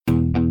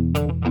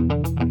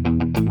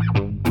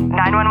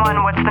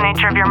911, what's the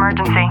nature of your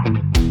emergency?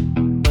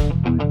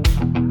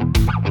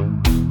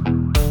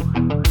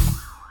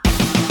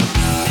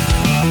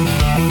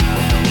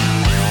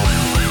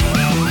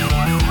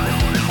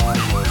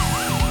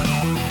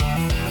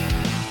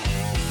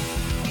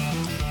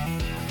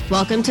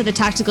 Welcome to the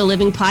Tactical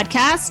Living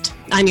Podcast.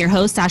 I'm your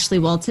host, Ashley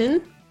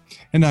Walton.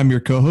 And I'm your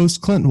co-host,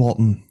 Clint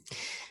Walton.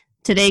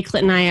 Today,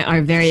 Clint and I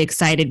are very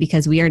excited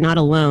because we are not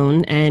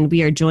alone, and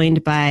we are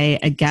joined by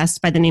a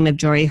guest by the name of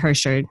Jory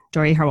Hershard.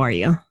 Jory, how are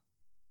you?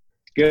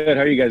 Good.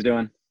 How are you guys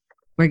doing?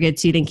 We're good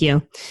too. Thank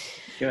you.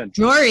 Good.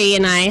 Jory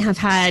and I have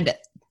had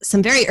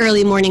some very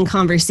early morning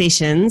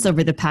conversations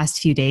over the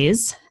past few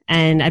days,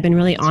 and I've been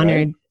really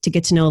honored to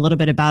get to know a little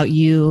bit about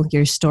you,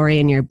 your story,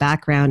 and your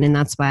background, and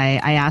that's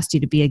why I asked you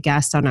to be a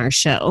guest on our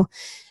show.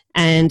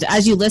 And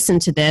as you listen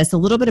to this, a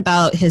little bit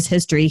about his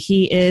history.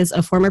 He is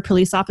a former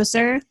police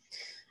officer,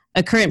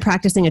 a current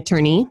practicing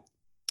attorney.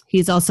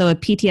 He's also a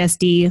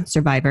PTSD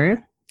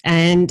survivor,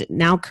 and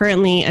now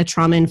currently a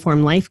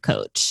trauma-informed life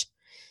coach.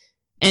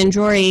 And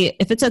Jory,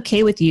 if it's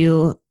okay with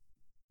you,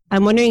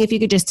 I'm wondering if you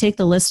could just take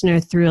the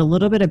listener through a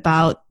little bit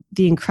about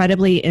the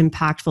incredibly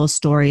impactful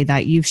story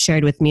that you've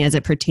shared with me as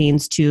it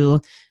pertains to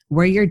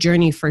where your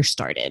journey first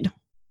started.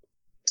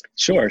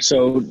 Sure.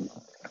 So,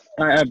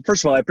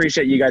 first of all, I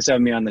appreciate you guys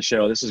having me on the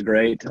show. This is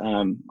great.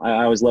 I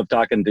always love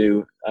talking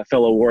to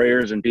fellow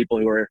warriors and people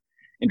who are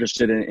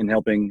interested in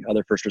helping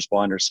other first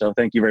responders. So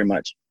thank you very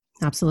much.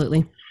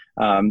 Absolutely.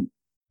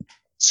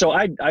 So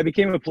I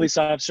became a police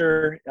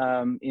officer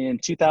in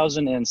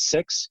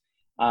 2006.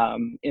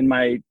 In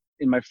my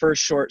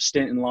first short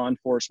stint in law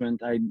enforcement,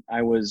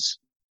 I was,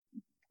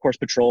 of course,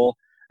 patrol.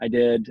 I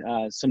did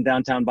some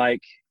downtown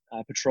bike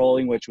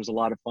patrolling, which was a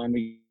lot of fun.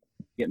 We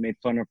get made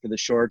fun of for the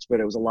shorts,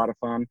 but it was a lot of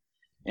fun.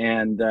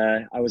 And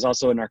I was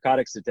also a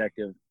narcotics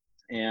detective.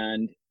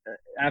 And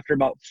after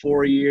about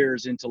 4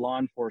 years into law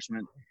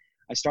enforcement,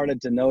 I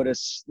started to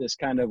notice this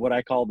kind of what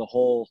I call the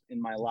hole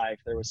in my life.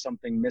 There was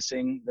something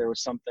missing. There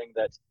was something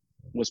that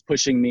was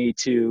pushing me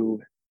to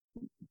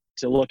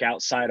look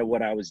outside of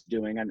what I was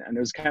doing. And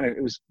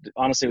it was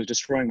honestly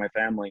destroying my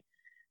family.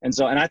 And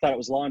I thought it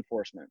was law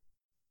enforcement.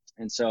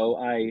 And so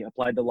I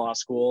applied to law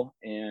school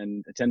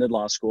and attended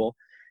law school,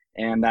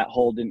 and that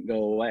hole didn't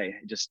go away.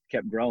 It just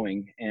kept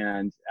growing.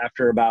 And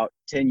after about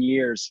 10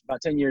 years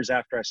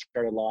after I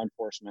started law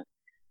enforcement,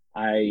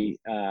 I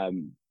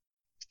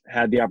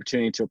had the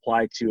opportunity to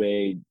apply to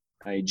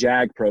a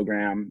JAG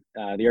program,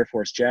 the Air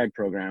Force JAG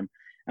program.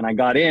 And I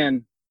got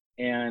in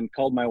and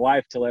called my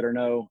wife to let her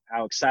know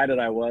how excited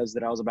I was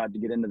that I was about to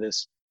get into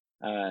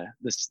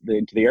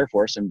into the Air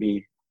Force and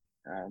be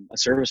a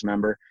service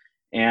member.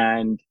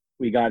 And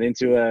we got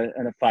into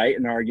a fight,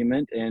 an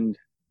argument, and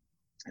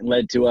it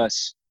led to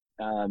us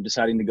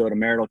deciding to go to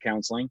marital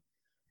counseling.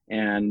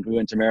 And we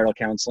went to marital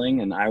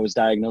counseling, and I was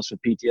diagnosed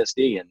with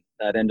PTSD, and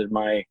that ended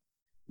my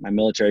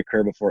military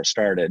career before it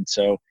started.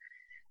 So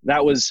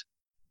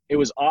it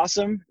was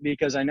awesome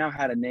because I now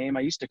had a name. I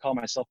used to call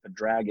myself a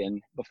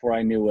dragon before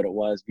I knew what it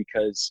was,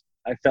 because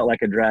I felt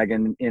like a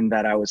dragon in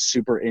that I was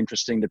super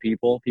interesting to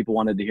people. People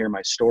wanted to hear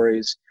my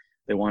stories.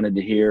 They wanted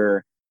to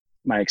hear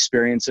my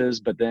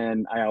experiences, but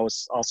then I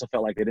also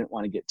felt like I didn't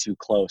want to get too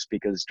close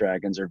because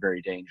dragons are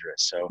very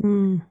dangerous. So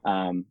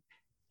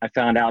I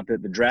found out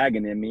that the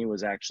dragon in me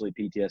was actually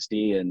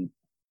PTSD, and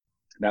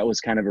that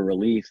was kind of a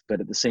relief. But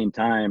at the same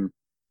time,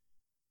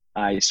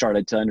 I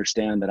started to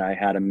understand that I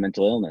had a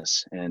mental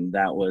illness, and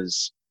that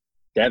was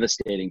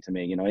devastating to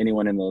me. You know,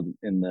 anyone in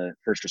the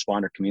first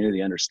responder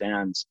community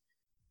understands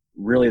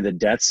really the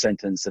death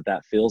sentence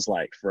that feels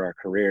like for our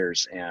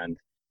careers. And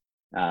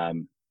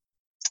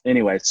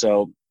anyway,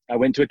 so I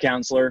went to a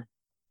counselor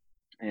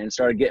and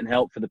started getting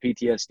help for the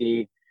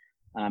PTSD.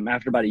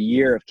 After about a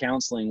year of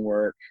counseling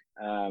work,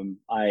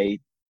 I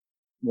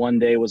one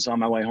day was on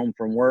my way home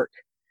from work,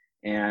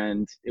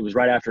 and it was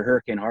right after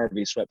Hurricane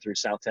Harvey swept through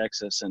South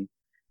Texas, and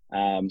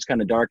it was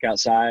kind of dark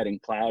outside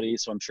and cloudy,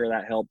 so I'm sure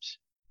that helped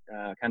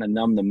kind of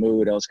numb the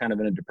mood. I was kind of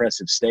in a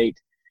depressive state,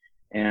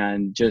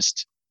 and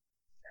just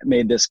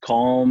made this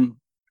calm,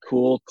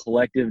 cool,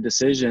 collective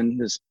decision,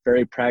 this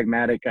very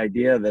pragmatic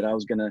idea that I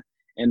was going to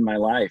end my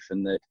life,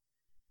 and that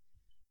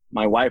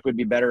my wife would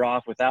be better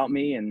off without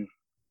me, and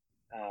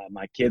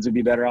my kids would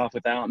be better off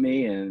without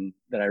me, and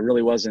that I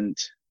really wasn't,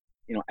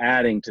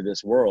 adding to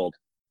this world.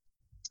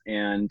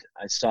 And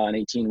I saw an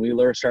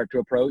 18-wheeler start to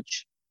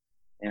approach,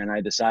 and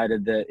I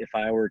decided that if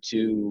I were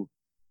to,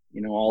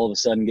 all of a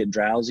sudden get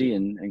drowsy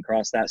and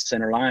cross that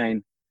center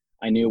line,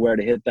 I knew where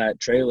to hit that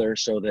trailer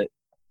so that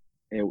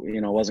it,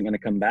 wasn't going to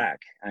come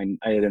back. I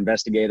had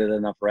investigated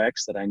enough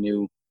wrecks that I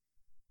knew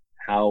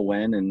how,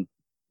 when, and,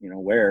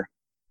 where.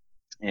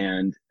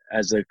 And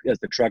as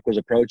the truck was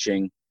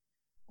approaching,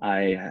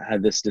 I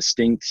had this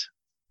distinct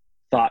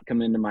thought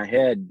come into my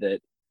head that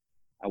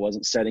I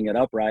wasn't setting it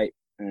up right,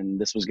 and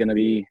this was going to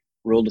be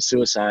ruled a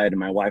suicide, and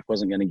my wife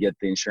wasn't going to get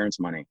the insurance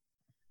money.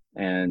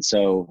 And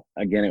so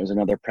again, it was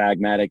another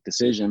pragmatic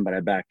decision, but I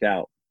backed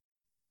out,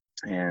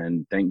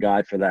 and thank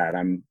God for that.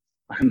 I'm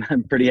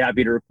pretty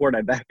happy to report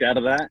I backed out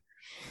of that.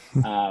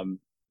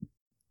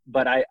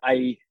 But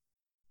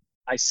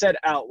I I said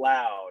out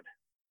loud,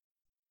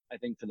 I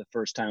think for the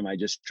first time, I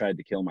just tried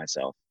to kill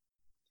myself.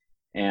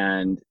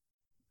 And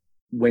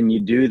when you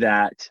do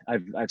that,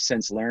 I've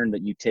since learned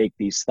that you take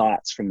these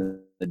thoughts from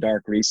the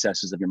dark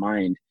recesses of your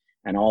mind,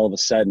 and all of a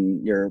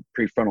sudden your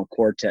prefrontal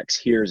cortex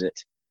hears it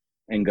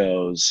and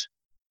goes,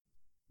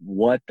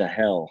 what the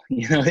hell?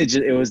 You know,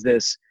 it was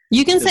this.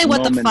 You can say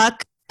what moment. the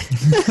fuck.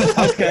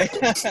 Okay.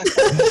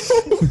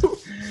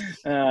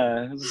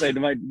 I was say,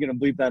 am I going to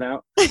bleep that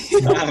out?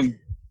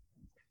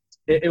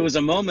 It was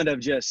a moment of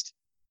just,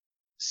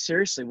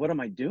 seriously, what am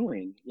I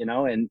doing? You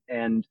know,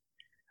 and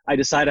I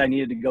decided I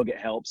needed to go get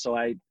help. So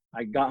I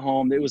got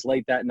home. It was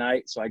late that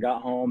night. So I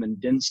got home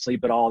and didn't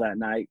sleep at all that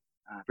night.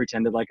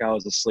 Pretended like I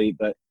was asleep,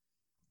 but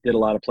did a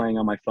lot of playing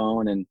on my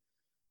phone. And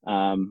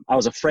I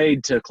was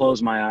afraid to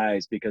close my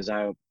eyes because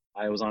I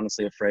was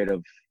honestly afraid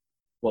of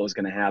what was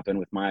going to happen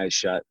with my eyes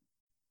shut.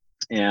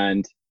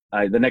 And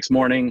the next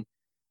morning,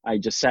 I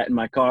just sat in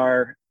my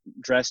car,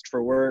 dressed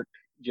for work,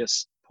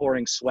 just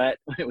pouring sweat.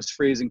 It was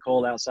freezing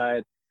cold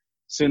outside.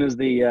 As soon as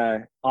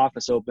the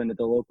office opened at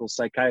the local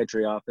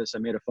psychiatry office, I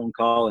made a phone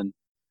call and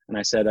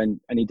I said,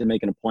 I need to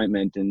make an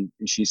appointment. And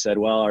she said,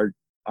 well,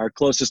 our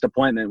closest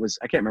appointment was,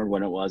 I can't remember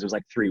when it was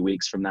like 3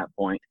 weeks from that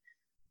point.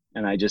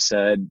 And I just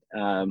said,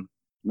 ma'am,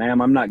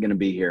 I'm not going to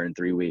be here in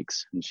 3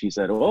 weeks. And she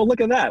said, well,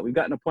 look at that. We've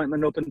got an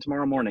appointment open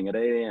tomorrow morning at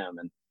 8 a.m.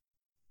 And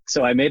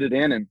so I made it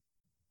in and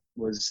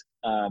was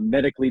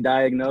medically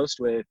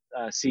diagnosed with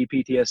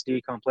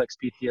CPTSD, complex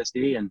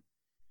PTSD, and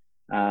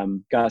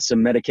got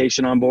some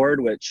medication on board,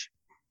 which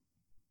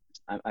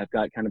I've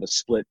got kind of a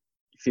split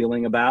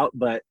feeling about,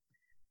 but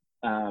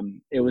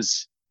it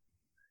was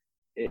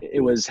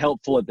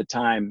helpful at the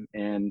time.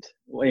 And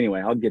well,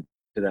 anyway, I'll get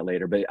to that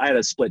later, but I had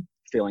a split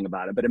feeling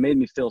about it, but it made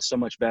me feel so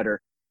much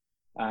better.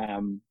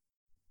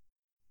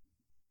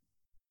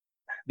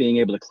 Being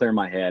able to clear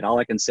my head. All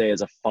I can say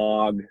is a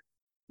fog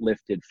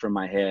lifted from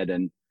my head.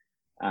 And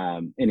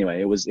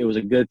anyway, it was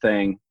a good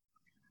thing.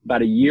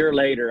 About a year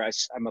later,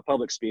 I'm a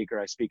public speaker.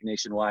 I speak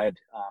nationwide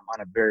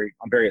on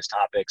various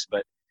topics,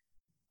 but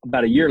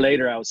about a year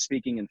later, I was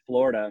speaking in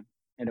Florida,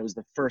 and it was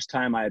the first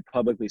time I had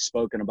publicly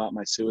spoken about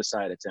my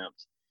suicide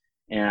attempt.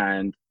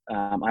 And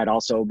I'd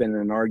also been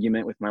in an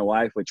argument with my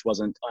wife, which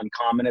wasn't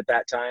uncommon at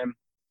that time,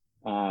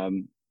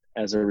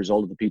 as a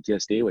result of the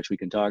PTSD, which we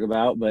can talk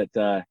about. But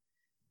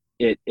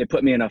it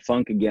put me in a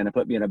funk again. It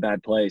put me in a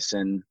bad place,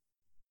 and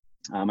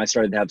I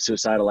started to have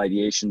suicidal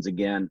ideations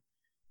again.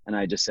 And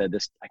I just said,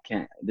 I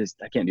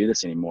can't do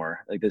this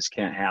anymore. Like, this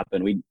can't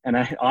happen.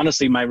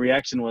 Honestly, my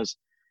reaction was,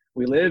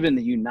 we live in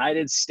the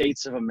United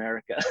States of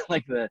America,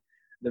 like the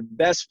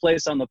best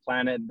place on the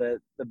planet, the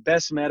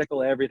best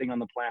medical everything on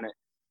the planet.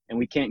 And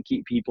we can't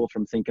keep people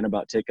from thinking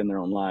about taking their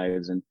own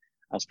lives. And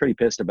I was pretty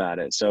pissed about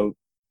it. So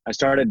I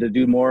started to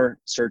do more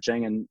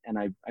searching, and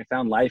I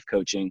found life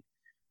coaching,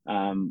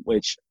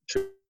 which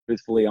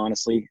truthfully,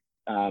 honestly,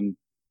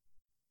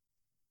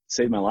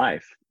 saved my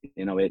life.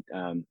 You know, it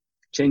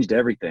changed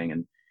everything,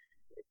 and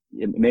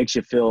it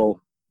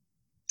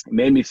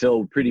made me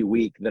feel pretty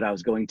weak that I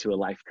was going to a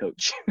life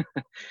coach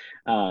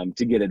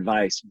to get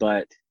advice.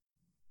 But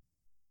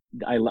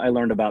I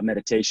learned about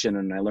meditation,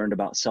 and I learned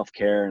about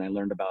self-care, and I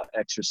learned about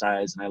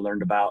exercise, and I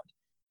learned about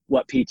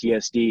what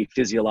PTSD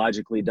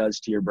physiologically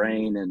does to your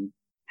brain, and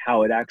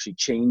how it actually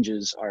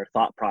changes our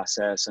thought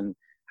process, and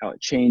how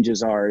it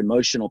changes our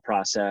emotional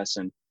process.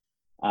 And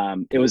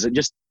it was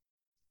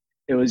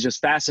just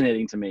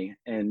fascinating to me.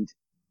 And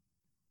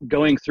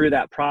going through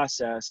that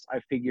process, I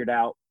figured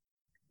out,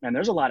 man,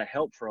 there's a lot of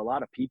help for a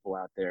lot of people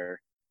out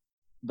there,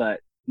 but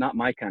not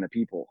my kind of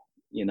people.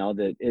 You know,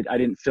 I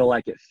didn't feel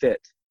like it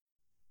fit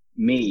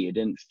me. It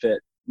didn't fit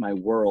my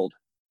world.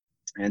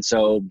 And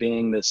so,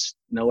 being this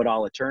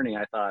know-it-all attorney,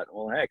 I thought,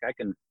 well, heck, I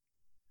can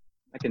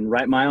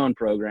write my own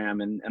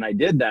program. And I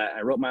did that.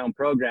 I wrote my own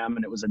program,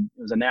 and it was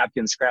a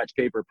napkin scratch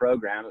paper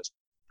program. It was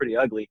pretty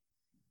ugly.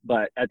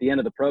 But at the end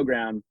of the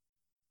program,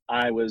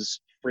 I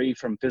was free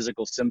from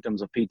physical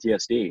symptoms of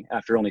PTSD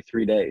after only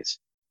 3 days.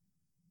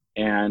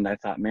 And I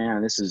thought,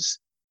 man,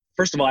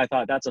 first of all, I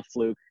thought, that's a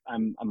fluke.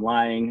 I'm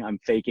lying. I'm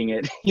faking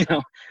it. You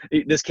know,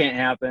 this can't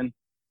happen.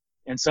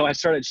 And so I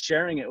started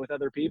sharing it with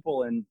other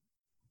people, and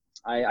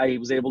I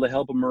was able to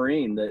help a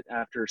Marine that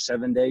after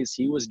 7 days,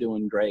 he was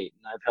doing great.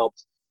 And I've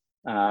helped,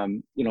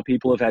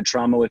 people who've had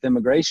trauma with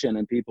immigration,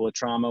 and people with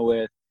trauma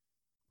with,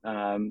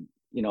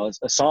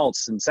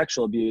 assaults and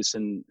sexual abuse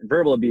and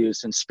verbal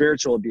abuse and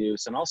spiritual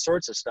abuse and all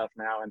sorts of stuff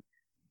now.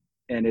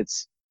 And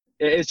it's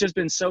just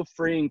been so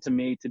freeing to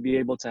me to be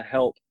able to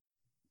help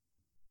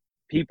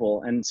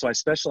people. And so I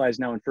specialize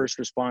now in first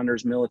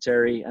responders,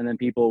 military, and then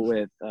people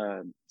with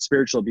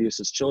spiritual abuse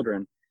as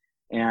children.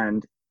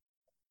 And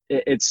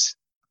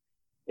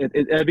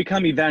I've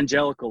become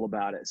evangelical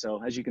about it.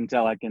 So as you can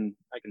tell, I can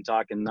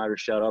talk and never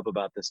shut up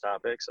about this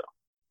topic. So,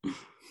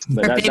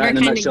 but that in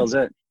a nutshell is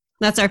it.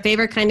 That's our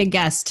favorite kind of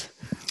guest.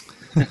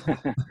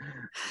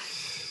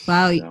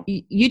 Wow. So.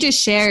 You just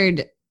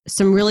shared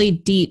some really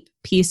deep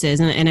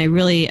pieces, and I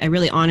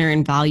really honor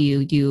and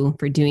value you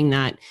for doing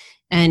that.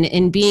 And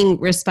in being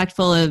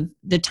respectful of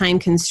the time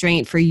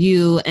constraint for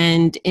you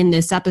and in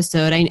this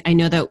episode, I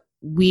know that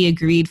we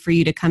agreed for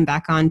you to come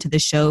back on to the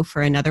show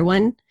for another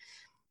one.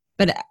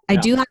 But I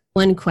do have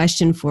one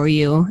question for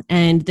you.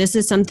 And this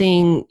is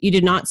something you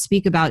did not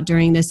speak about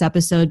during this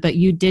episode, but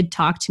you did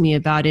talk to me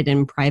about it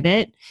in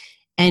private.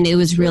 And it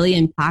was really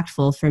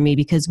impactful for me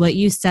because what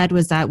you said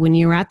was that when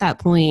you were at that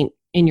point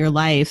in your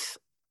life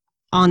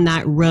on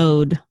that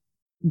road,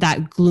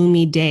 that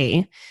gloomy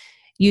day,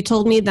 you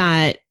told me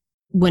that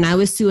when I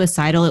was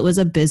suicidal, it was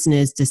a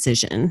business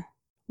decision.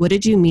 What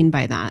did you mean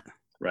by that?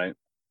 Right.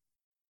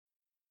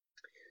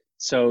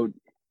 So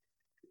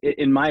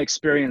in my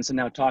experience and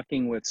now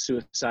talking with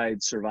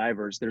suicide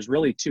survivors, there's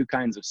really two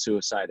kinds of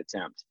suicide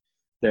attempt.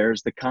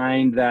 There's the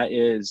kind that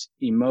is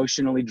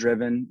emotionally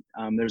driven.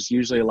 There's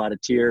usually a lot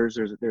of tears.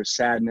 There's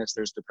sadness.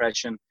 There's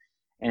depression.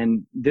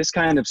 And this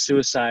kind of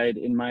suicide,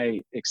 in my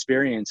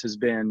experience, has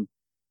been,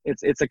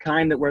 it's a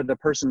kind that where the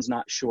person's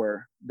not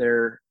sure.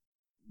 They're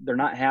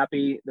not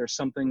happy. There's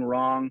something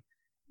wrong.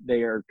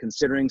 They are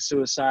considering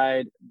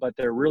suicide, but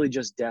they're really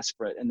just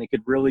desperate and they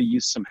could really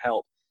use some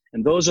help.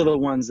 And those are the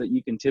ones that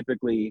you can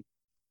typically,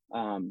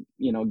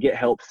 get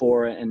help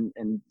for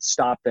and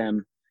stop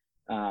them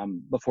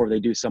before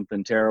they do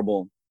something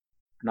terrible.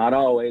 Not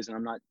always,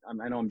 and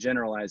I know I'm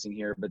generalizing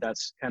here, but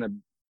that's kind of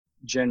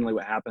generally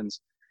what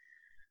happens.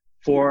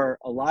 For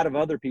a lot of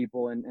other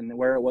people, and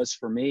where it was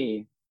for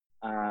me,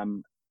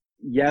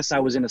 yes, I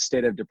was in a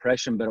state of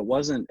depression, but it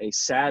wasn't a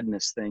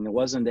sadness thing. It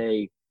wasn't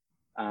a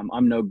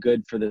I'm no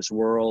good for this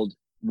world,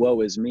 woe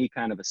is me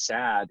kind of a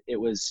sad. It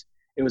was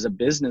a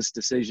business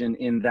decision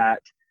in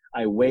that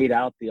I weighed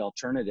out the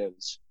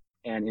alternatives.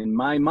 And in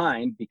my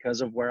mind,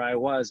 because of where I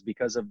was,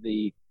 because of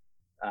the,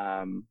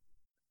 and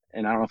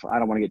I don't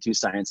want to get too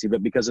sciencey,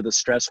 but because of the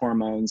stress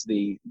hormones,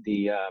 the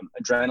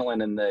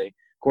adrenaline and the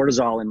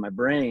cortisol in my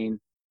brain,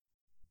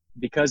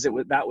 because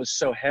that was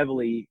so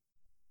heavily,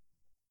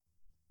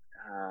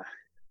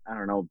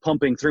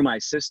 pumping through my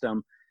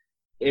system,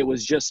 it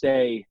was just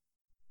a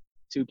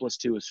 2 +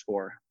 2 is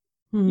 4.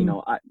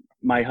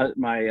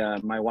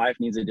 My wife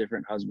needs a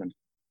different husband.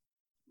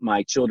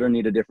 My children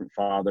need a different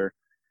father.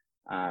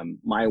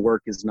 My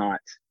work is not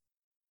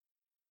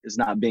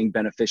being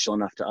beneficial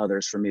enough to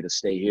others for me to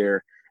stay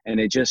here. And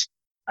I just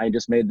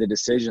made the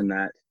decision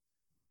that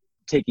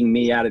taking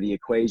me out of the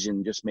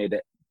equation just made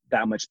it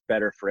that much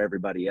better for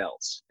everybody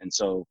else. And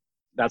so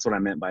that's what I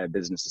meant by a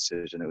business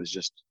decision. It was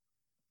just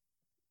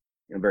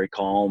a very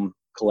calm,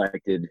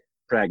 collected,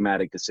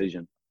 pragmatic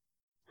decision.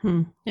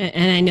 And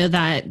I know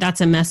that that's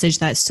a message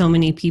that so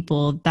many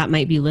people that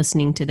might be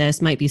listening to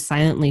this might be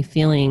silently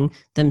feeling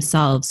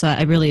themselves. So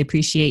I really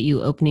appreciate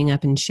you opening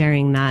up and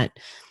sharing that.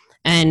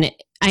 And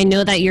I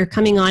know that you're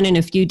coming on in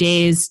a few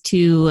days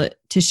to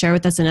share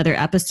with us another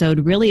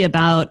episode really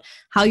about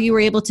how you were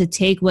able to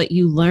take what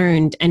you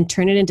learned and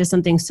turn it into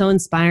something so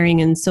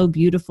inspiring and so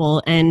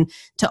beautiful, and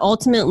to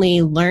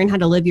ultimately learn how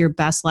to live your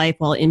best life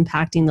while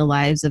impacting the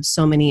lives of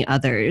so many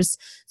others.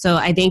 So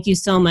I thank you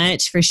so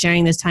much for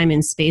sharing this time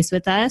and space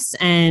with us,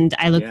 and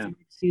I look forward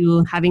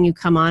to having you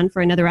come on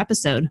for another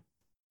episode.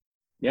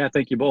 Yeah,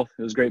 thank you both.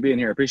 It was great being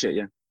here. I appreciate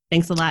you.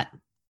 Thanks a lot.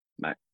 Bye.